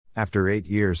After 8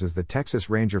 years as the Texas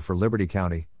Ranger for Liberty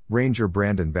County, Ranger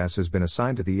Brandon Bess has been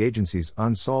assigned to the agency's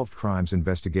Unsolved Crimes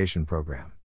Investigation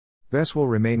Program. Bess will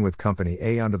remain with Company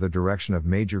A under the direction of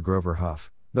Major Grover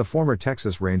Huff, the former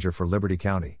Texas Ranger for Liberty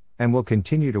County, and will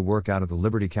continue to work out of the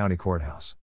Liberty County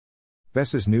Courthouse.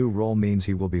 Bess's new role means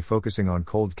he will be focusing on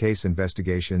cold case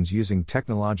investigations using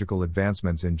technological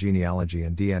advancements in genealogy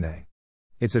and DNA.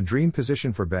 It's a dream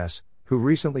position for Bess, who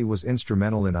recently was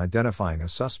instrumental in identifying a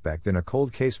suspect in a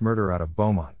cold case murder out of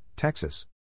Beaumont, Texas.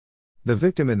 The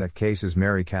victim in that case is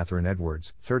Mary Catherine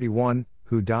Edwards, 31,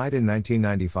 who died in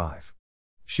 1995.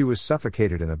 She was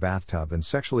suffocated in a bathtub and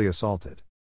sexually assaulted.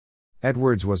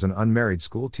 Edwards was an unmarried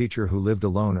school teacher who lived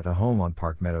alone at a home on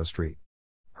Park Meadow Street.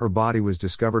 Her body was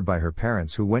discovered by her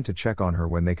parents who went to check on her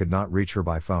when they could not reach her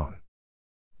by phone.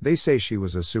 They say she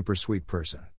was a super sweet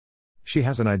person. She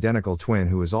has an identical twin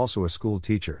who is also a school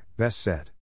teacher, Bess said.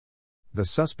 The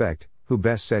suspect, who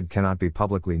Bess said cannot be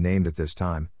publicly named at this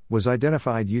time, was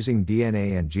identified using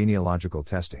DNA and genealogical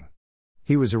testing.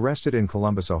 He was arrested in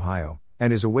Columbus, Ohio,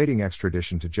 and is awaiting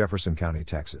extradition to Jefferson County,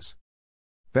 Texas.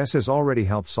 Bess has already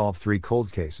helped solve 3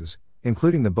 cold cases,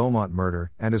 including the Beaumont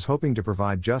murder, and is hoping to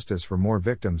provide justice for more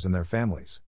victims and their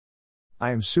families.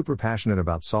 I am super passionate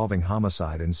about solving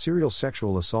homicide and serial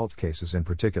sexual assault cases in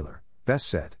particular, Bess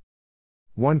said.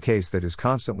 One case that is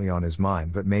constantly on his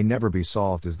mind but may never be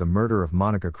solved is the murder of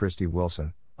Monica Christie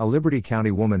Wilson, a Liberty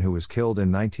County woman who was killed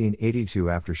in 1982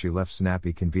 after she left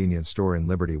Snappy convenience store in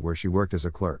Liberty where she worked as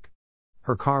a clerk.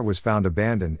 Her car was found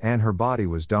abandoned and her body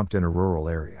was dumped in a rural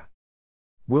area.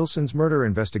 Wilson's murder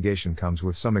investigation comes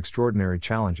with some extraordinary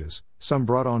challenges, some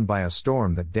brought on by a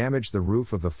storm that damaged the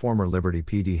roof of the former Liberty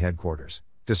PD headquarters,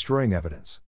 destroying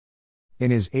evidence.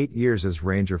 In his 8 years as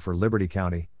Ranger for Liberty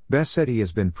County, Bess said he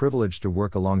has been privileged to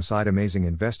work alongside amazing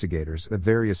investigators at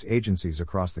various agencies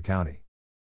across the county.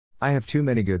 I have too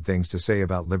many good things to say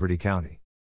about Liberty County.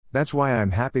 That's why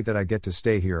I'm happy that I get to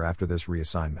stay here after this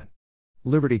reassignment.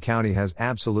 Liberty County has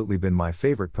absolutely been my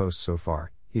favorite post so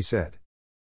far, he said.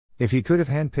 If he could have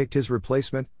handpicked his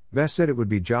replacement, Bess said it would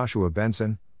be Joshua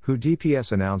Benson, who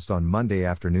DPS announced on Monday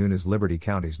afternoon as Liberty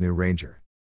County's new ranger.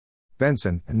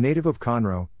 Benson, a native of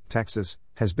Conroe, Texas,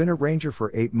 has been a ranger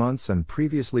for 8 months and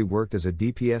previously worked as a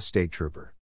DPS state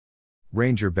trooper.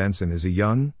 Ranger Benson is a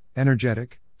young,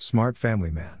 energetic, smart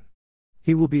family man.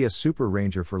 He will be a super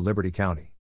ranger for Liberty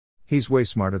County. He's way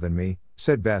smarter than me,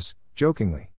 said Bess,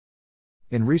 jokingly.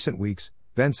 In recent weeks,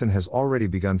 Benson has already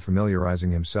begun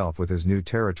familiarizing himself with his new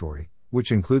territory,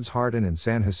 which includes Hardin and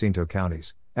San Jacinto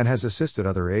counties, and has assisted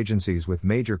other agencies with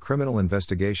major criminal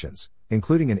investigations,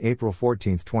 including an April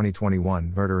 14,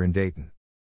 2021 murder in Dayton.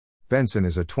 Benson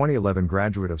is a 2011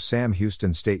 graduate of Sam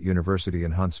Houston State University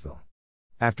in Huntsville.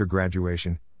 After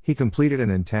graduation, he completed an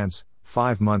intense,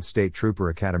 5-month state trooper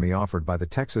academy offered by the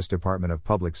Texas Department of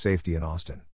Public Safety in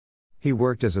Austin. He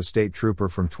worked as a state trooper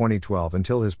from 2012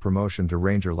 until his promotion to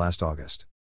ranger last August.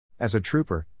 As a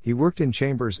trooper, he worked in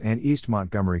Chambers and East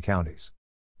Montgomery counties.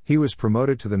 He was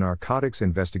promoted to the Narcotics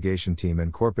Investigation Team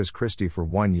in Corpus Christi for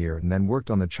 1 year and then worked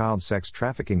on the Child Sex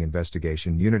Trafficking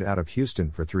Investigation Unit out of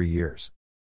Houston for 3 years.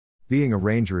 Being a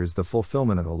ranger is the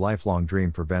fulfillment of a lifelong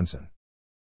dream for Benson.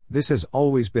 This has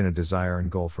always been a desire and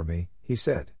goal for me, he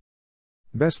said.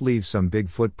 Bess leaves some big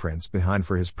footprints behind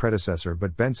for his predecessor,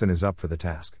 but Benson is up for the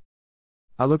task.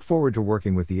 I look forward to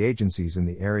working with the agencies in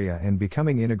the area and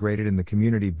becoming integrated in the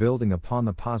community, building upon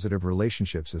the positive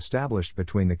relationships established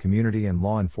between the community and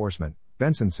law enforcement,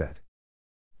 Benson said.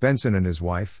 Benson and his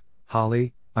wife,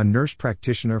 Holly, a nurse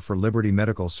practitioner for Liberty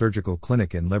Medical Surgical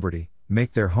Clinic in Liberty,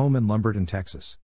 make their home in Lumberton, Texas.